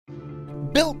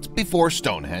Built before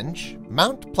Stonehenge,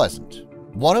 Mount Pleasant,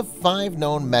 one of 5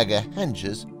 known mega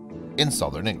henges in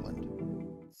southern England.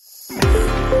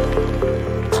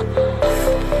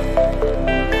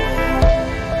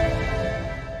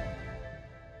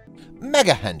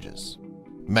 Mega henges.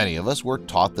 Many of us were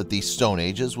taught that the Stone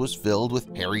Ages was filled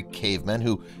with hairy cavemen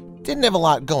who didn't have a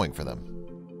lot going for them.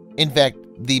 In fact,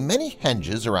 the many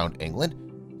henges around England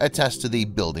attest to the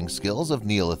building skills of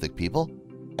Neolithic people,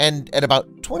 and at about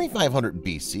 2500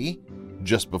 BC,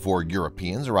 just before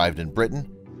Europeans arrived in Britain,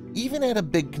 even had a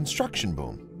big construction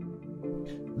boom.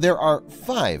 There are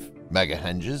 5 mega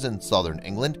henges in southern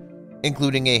England,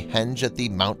 including a henge at the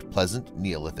Mount Pleasant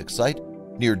Neolithic site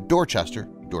near Dorchester,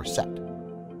 Dorset.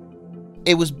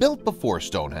 It was built before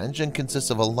Stonehenge and consists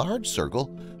of a large circle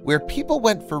where people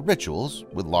went for rituals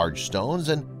with large stones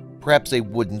and perhaps a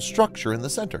wooden structure in the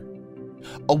center.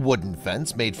 A wooden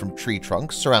fence made from tree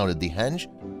trunks surrounded the henge,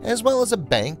 as well as a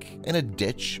bank and a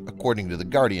ditch, according to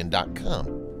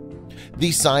TheGuardian.com.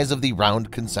 The size of the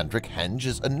round concentric henge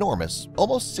is enormous,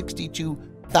 almost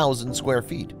 62,000 square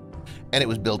feet, and it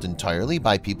was built entirely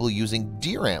by people using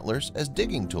deer antlers as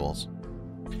digging tools.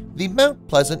 The Mount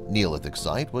Pleasant Neolithic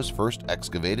site was first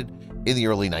excavated in the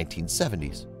early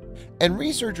 1970s, and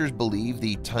researchers believe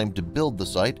the time to build the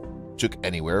site took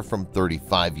anywhere from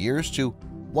 35 years to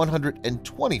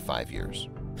 125 years,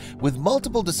 with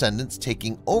multiple descendants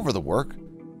taking over the work,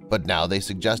 but now they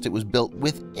suggest it was built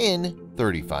within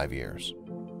 35 years.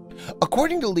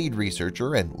 According to lead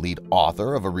researcher and lead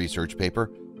author of a research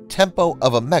paper, Tempo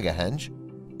of a Megahenge,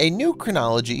 a new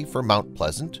chronology for Mount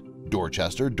Pleasant,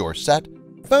 Dorchester, Dorset,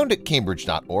 found at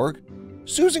Cambridge.org,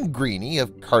 Susan Greene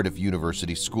of Cardiff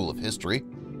University School of History,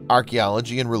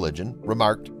 Archaeology and Religion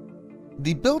remarked,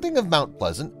 "The building of Mount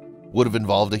Pleasant would have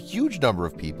involved a huge number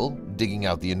of people digging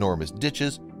out the enormous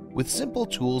ditches with simple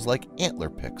tools like antler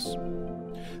picks.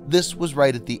 This was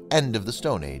right at the end of the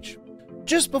Stone Age,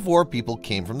 just before people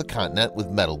came from the continent with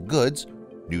metal goods,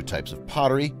 new types of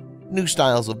pottery, new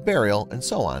styles of burial, and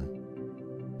so on.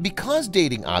 Because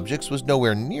dating objects was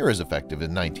nowhere near as effective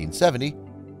in 1970,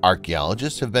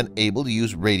 archaeologists have been able to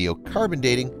use radiocarbon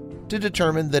dating to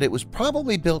determine that it was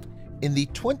probably built in the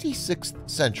 26th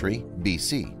century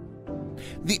BC.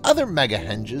 The other mega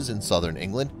henges in southern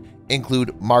England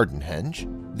include Mardenhenge,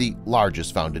 the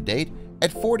largest found to date,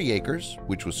 at 40 acres,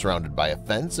 which was surrounded by a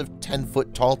fence of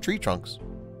 10-foot tall tree trunks.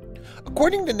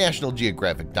 According to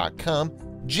NationalGeographic.com,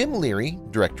 Jim Leary,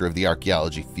 director of the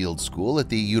Archaeology Field School at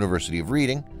the University of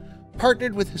Reading,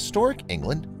 partnered with Historic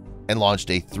England and launched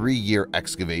a 3-year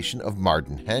excavation of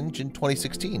Mardenhenge in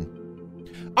 2016.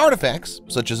 Artifacts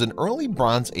such as an early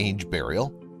Bronze Age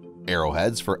burial,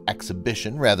 arrowheads for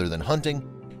exhibition rather than hunting,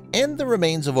 and the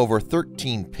remains of over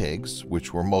 13 pigs,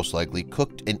 which were most likely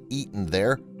cooked and eaten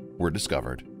there, were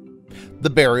discovered. The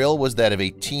burial was that of a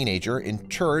teenager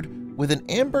interred with an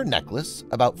amber necklace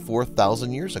about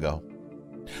 4,000 years ago.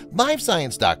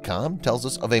 LiveScience.com tells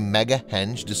us of a mega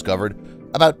henge discovered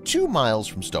about 2 miles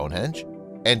from Stonehenge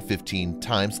and 15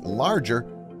 times larger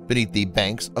beneath the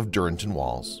banks of Durrington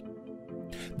Walls.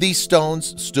 These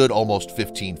stones stood almost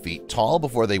 15 feet tall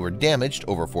before they were damaged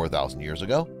over 4,000 years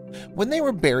ago, when they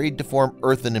were buried to form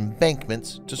earthen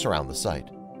embankments to surround the site.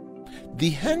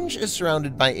 The henge is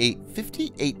surrounded by a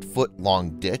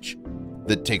 58-foot-long ditch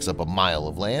that takes up a mile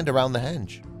of land around the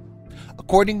henge.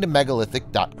 According to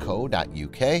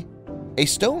megalithic.co.uk, a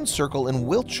stone circle in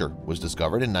Wiltshire was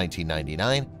discovered in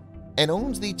 1999 and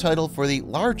owns the title for the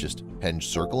largest henge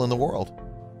circle in the world.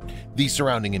 The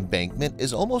surrounding embankment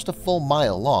is almost a full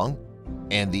mile long,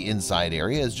 and the inside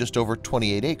area is just over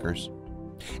 28 acres.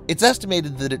 It's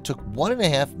estimated that it took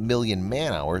 1.5 million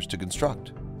man-hours to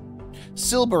construct.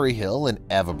 Silbury Hill in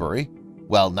Avebury,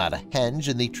 while not a henge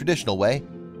in the traditional way,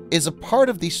 is a part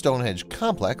of the Stonehenge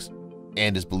complex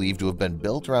and is believed to have been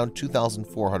built around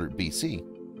 2400 BC.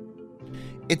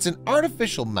 It's an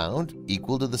artificial mound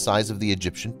equal to the size of the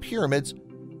Egyptian pyramids,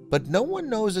 but no one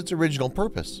knows its original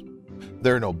purpose.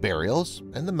 There are no burials,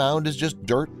 and the mound is just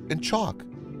dirt and chalk.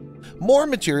 More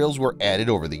materials were added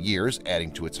over the years,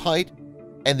 adding to its height,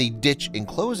 and the ditch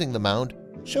enclosing the mound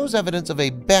shows evidence of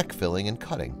a backfilling and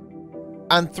cutting.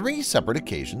 On 3 separate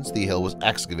occasions, the hill was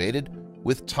excavated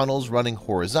with tunnels running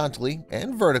horizontally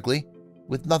and vertically,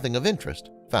 with nothing of interest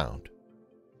found.